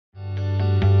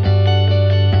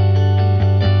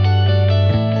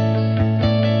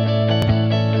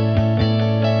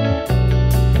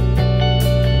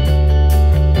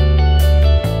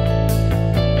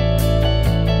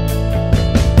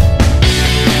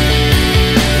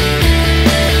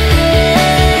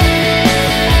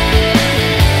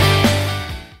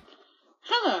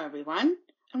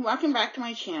welcome back to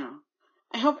my channel.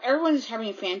 I hope everyone is having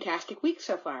a fantastic week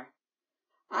so far.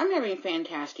 I'm having a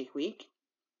fantastic week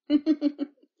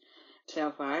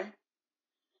so far.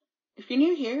 If you're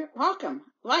new here, welcome,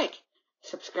 like,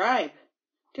 subscribe,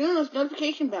 turn on those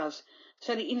notification bells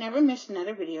so that you never miss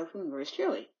another video from yours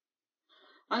truly.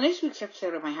 On this week's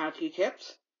episode of my how-to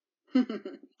tips, we're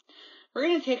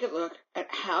going to take a look at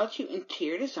how to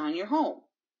interior design your home.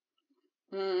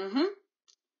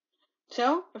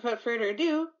 So, without further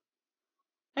ado,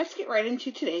 let's get right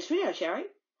into today's video, shall we?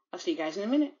 I'll see you guys in a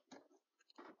minute.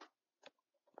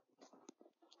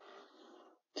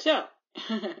 So,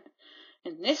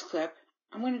 in this clip,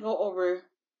 I'm going to go over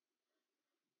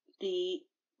the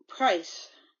price.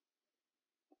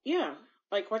 Yeah,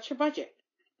 like what's your budget?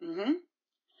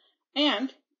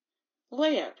 And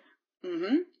layout.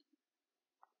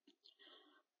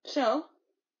 So,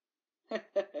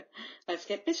 let's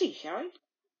get busy, shall we?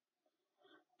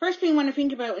 First thing you want to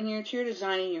think about when you're interior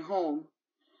designing your home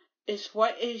is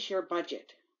what is your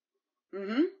budget?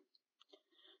 You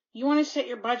want to set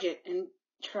your budget and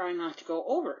try not to go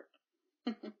over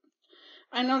it.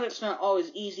 I know that's not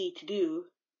always easy to do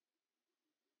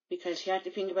because you have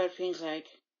to think about things like,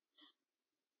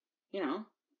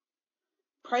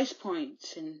 price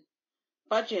points and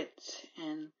budgets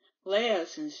and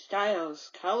layouts and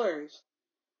styles, colors,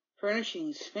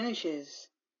 furnishings, finishes.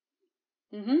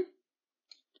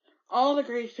 All the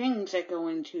great things that go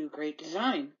into great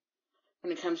design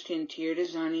when it comes to interior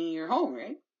designing your home,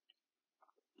 right?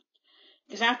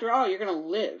 Because after all, you're going to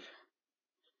live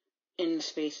in the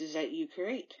spaces that you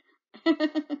create.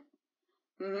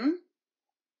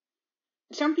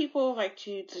 Some people like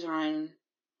to design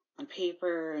on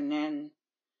paper and then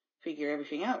figure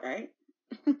everything out, right?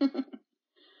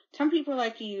 Some people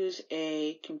like to use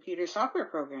a computer software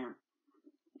program.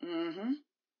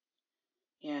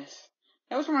 Yes.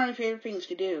 That was one of my favorite things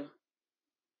to do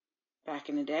back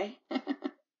in the day.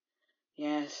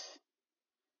 Yes.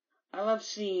 I love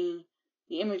seeing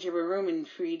the image of a room in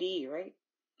 3D, right?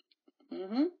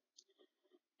 And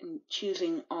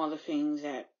choosing all the things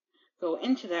that go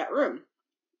into that room.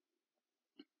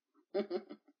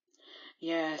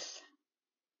 Yes.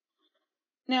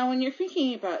 Now, when you're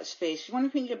thinking about space, you want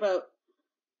to think about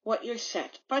what your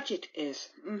set budget is.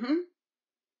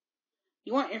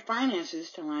 You want your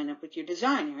finances to line up with your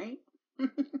design, right?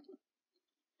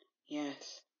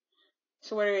 Yes.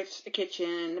 So whether it's the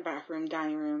kitchen, the bathroom,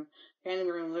 dining room,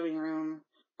 family room, living room,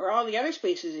 or all the other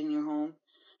spaces in your home,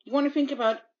 you want to think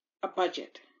about a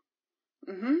budget.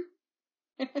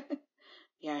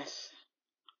 Yes.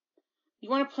 You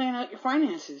want to plan out your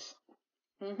finances.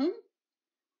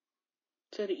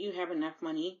 So that you have enough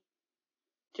money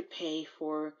to pay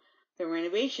for the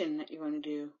renovation that you're going to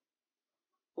do,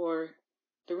 or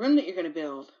the room that you're going to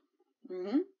build.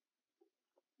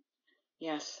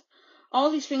 Yes.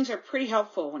 All these things are pretty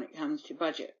helpful when it comes to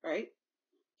budget, right?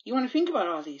 You want to think about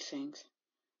all these things.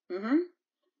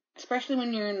 Especially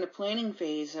when you're in the planning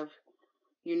phase of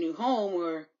your new home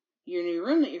or your new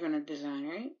room that you're going to design,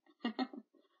 right?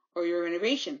 Or your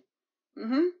renovation.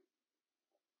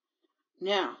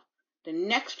 Now, the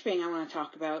next thing I want to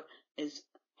talk about is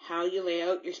how you lay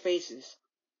out your spaces.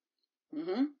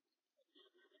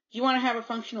 You want to have a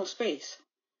functional space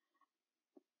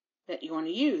that you want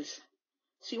to use.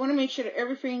 So you want to make sure that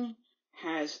everything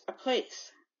has a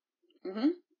place.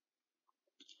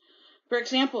 For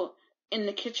example, in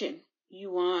the kitchen,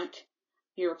 you want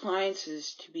your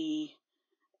appliances to be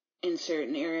in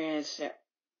certain areas that,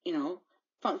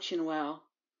 function well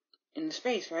in the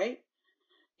space, right?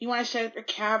 You want to set up your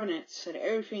cabinets so that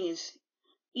everything is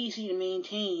easy to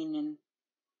maintain and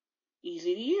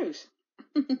easy to use.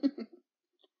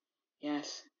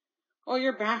 Yes. Or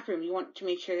your bathroom, you want to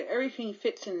make sure that everything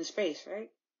fits in the space,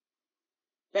 right?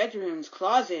 Bedrooms,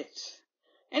 closets,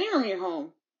 any room in your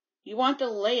home, you want the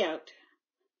layout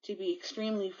to be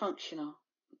extremely functional.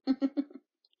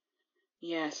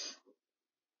 Yes.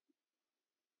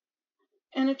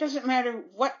 And it doesn't matter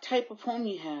what type of home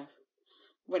you have,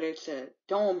 whether it's a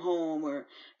dome home or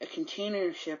a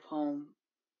container ship home.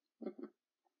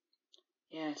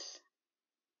 Yes.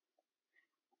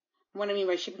 What I mean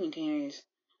by shipping containers,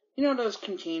 those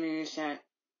containers that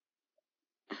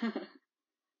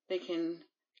they can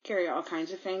carry all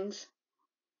kinds of things,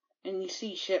 and you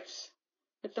see ships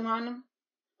with them on them.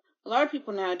 A lot of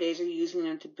people nowadays are using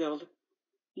them to build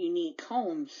unique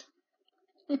homes.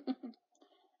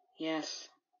 Yes.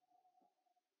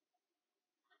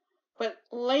 But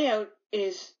layout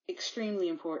is extremely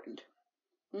important.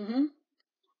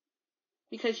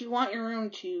 Because you want your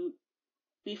room to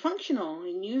be functional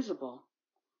and usable.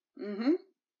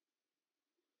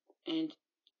 And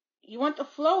you want the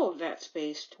flow of that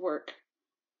space to work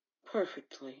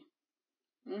perfectly.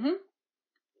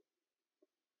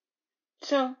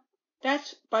 So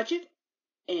that's budget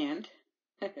and,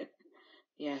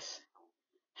 yes,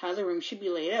 how the room should be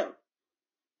laid out.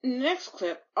 In the next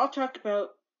clip, I'll talk about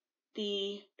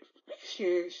the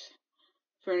fixtures,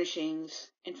 furnishings,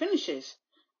 and finishes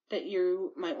that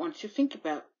you might want to think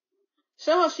about.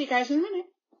 So I'll see you guys in a minute.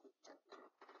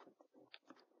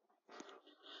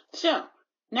 So,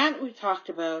 now that we've talked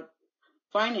about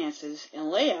finances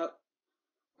and layout,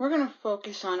 we're going to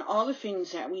focus on all the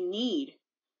things that we need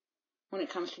when it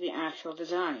comes to the actual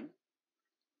design.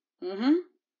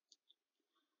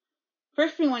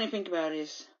 First thing we want to think about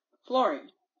is flooring.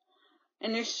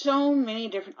 And there's so many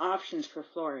different options for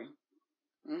flooring.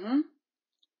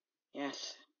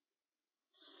 Yes.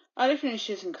 Other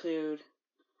finishes include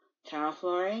tile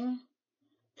flooring,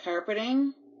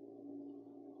 carpeting,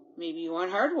 maybe you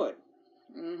want hardwood.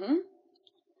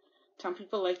 Some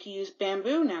people like to use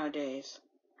bamboo nowadays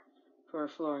for a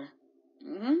floor.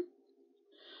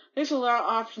 There's a lot of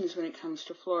options when it comes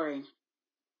to flooring.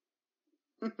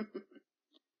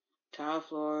 Tile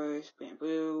floors,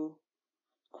 bamboo,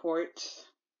 quartz.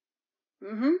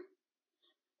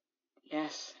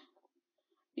 Yes.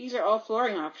 These are all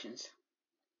flooring options.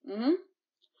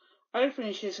 Other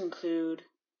finishes include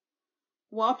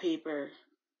wallpaper.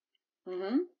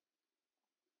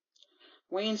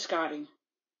 Wainscoting.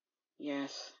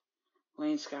 Yes,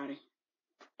 wainscoting.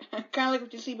 Kind of like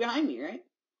what you see behind me, right?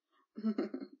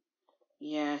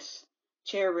 Yes.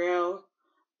 Chair rail,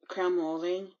 crown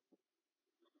molding.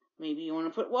 Maybe you want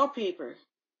to put wallpaper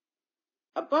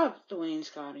above the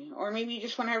wainscoting. Or maybe you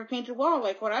just want to have a painted wall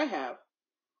like what I have.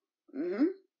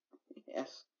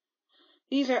 Yes.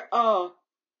 These are all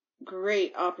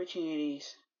great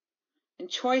opportunities and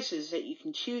choices that you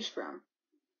can choose from.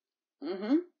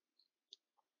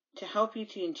 To help you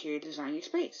to interior design your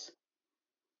space.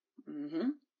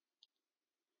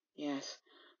 Yes.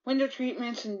 Window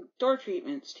treatments and door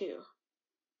treatments too.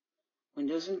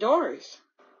 Windows and doors.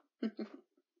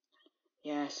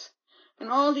 Yes.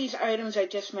 And all these items I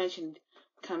just mentioned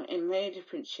come in many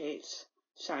different shapes,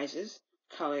 sizes,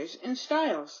 colors, and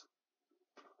styles.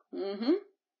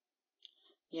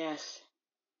 Yes.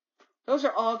 Those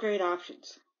are all great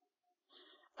options.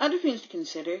 Other things to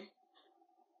consider,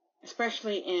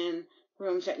 especially in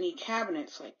rooms that need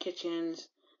cabinets like kitchens,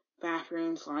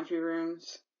 bathrooms, laundry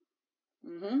rooms.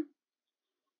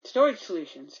 Storage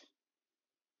solutions.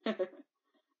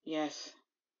 Yes.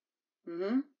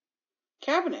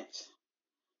 Cabinets.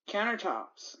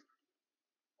 Countertops.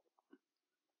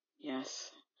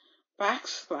 Yes.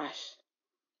 Backsplash.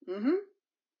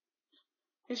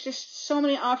 There's just so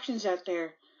many options out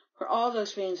there for all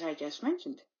those things I just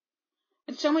mentioned.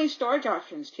 And so many storage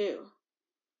options too.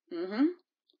 It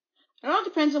all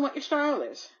depends on what your style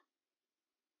is.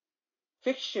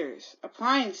 Fixtures,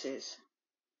 appliances.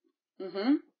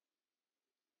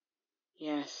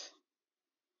 Yes.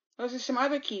 Those are some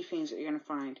other key things that you're going to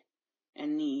find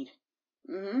and need.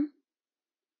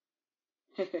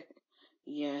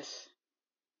 Yes.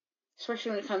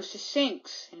 Especially when it comes to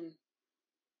sinks and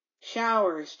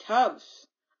showers, tubs,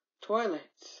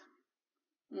 toilets.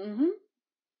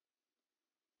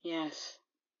 Yes.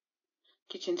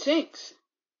 Kitchen sinks.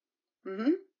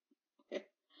 And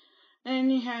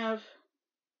you have,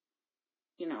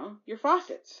 your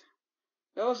faucets.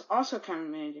 Those also come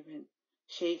in many different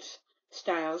shapes,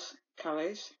 styles,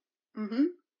 colors.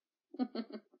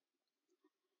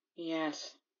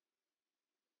 Yes.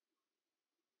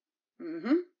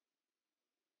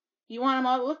 You want them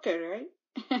all to look good, right?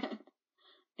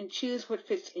 And choose what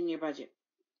fits in your budget.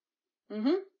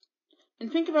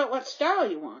 And think about what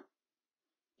style you want.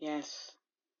 Yes.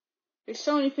 There's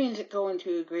so many things that go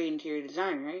into a great interior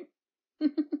design, right?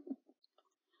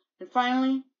 And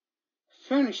finally,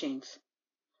 furnishings.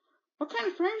 What kind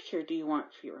of furniture do you want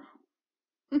for your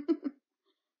home?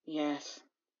 Yes.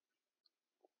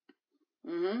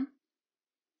 And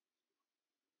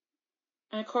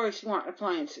of course you want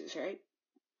appliances, right?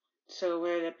 So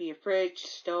whether that be a fridge,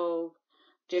 stove,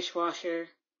 dishwasher,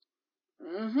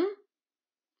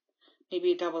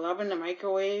 maybe a double oven, a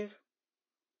microwave.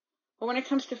 But when it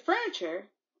comes to furniture,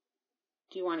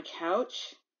 do you want a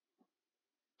couch?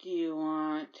 Do you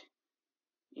want,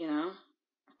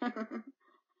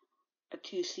 a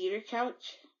 2-seater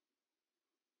couch?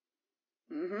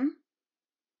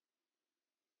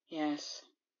 Yes.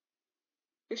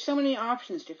 There's so many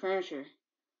options to furniture.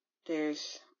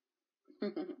 There's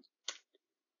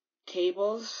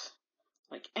tables,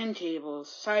 like end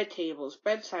tables, side tables,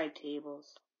 bedside tables,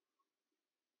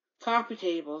 coffee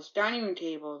tables, dining room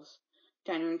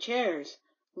chairs,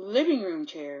 living room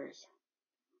chairs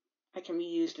that can be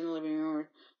used in the living room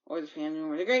or the family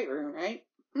room or the great room, right?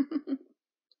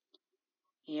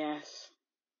 Yes.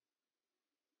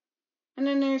 And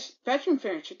then there's bedroom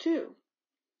furniture too,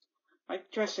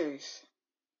 like dressers,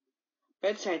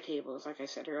 bedside tables, like I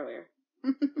said earlier.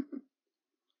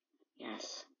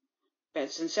 Yes.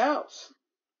 Beds themselves.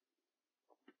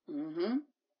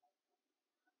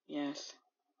 Yes.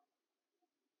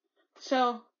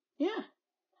 So, yeah.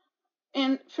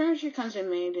 And furniture comes in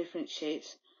many different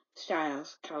shapes,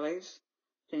 styles, colors,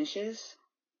 finishes.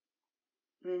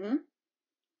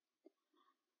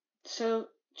 So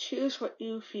choose what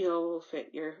you feel will fit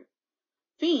your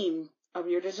theme of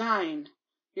your design,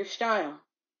 your style.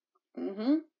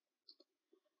 And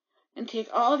take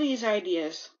all these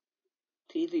ideas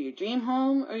to either your dream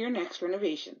home or your next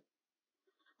renovation.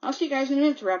 I'll see you guys in a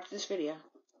minute to wrap up this video.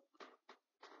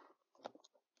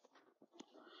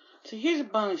 So here's a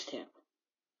bonus tip.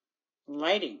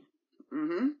 Lighting.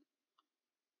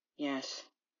 Yes.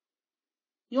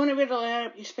 You want to be able to light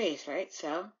up your space, right?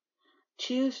 So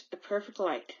choose the perfect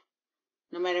light.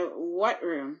 No matter what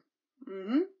room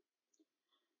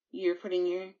you're putting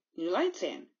your new lights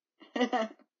in.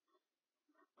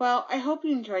 Well, I hope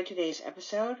you enjoyed today's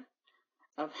episode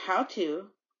of how to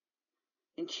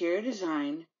interior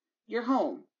design your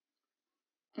home.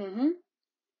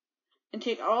 And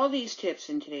take all these tips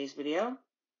in today's video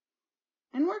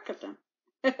and work with them.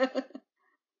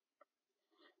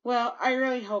 Well, I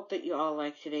really hope that you all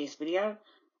liked today's video.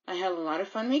 I had a lot of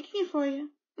fun making it for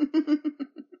you.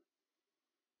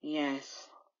 Yes.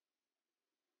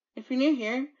 If you're new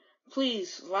here,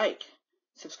 please like,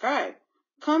 subscribe,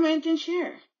 comment, and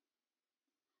share.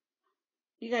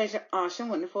 You guys are awesome,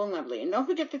 wonderful, and lovely. And don't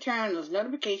forget to turn on those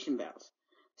notification bells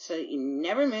so that you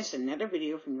never miss another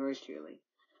video from yours truly.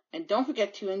 And don't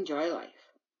forget to enjoy life.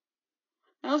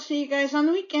 I'll see you guys on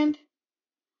the weekend.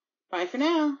 Bye for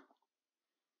now.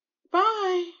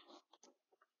 Bye.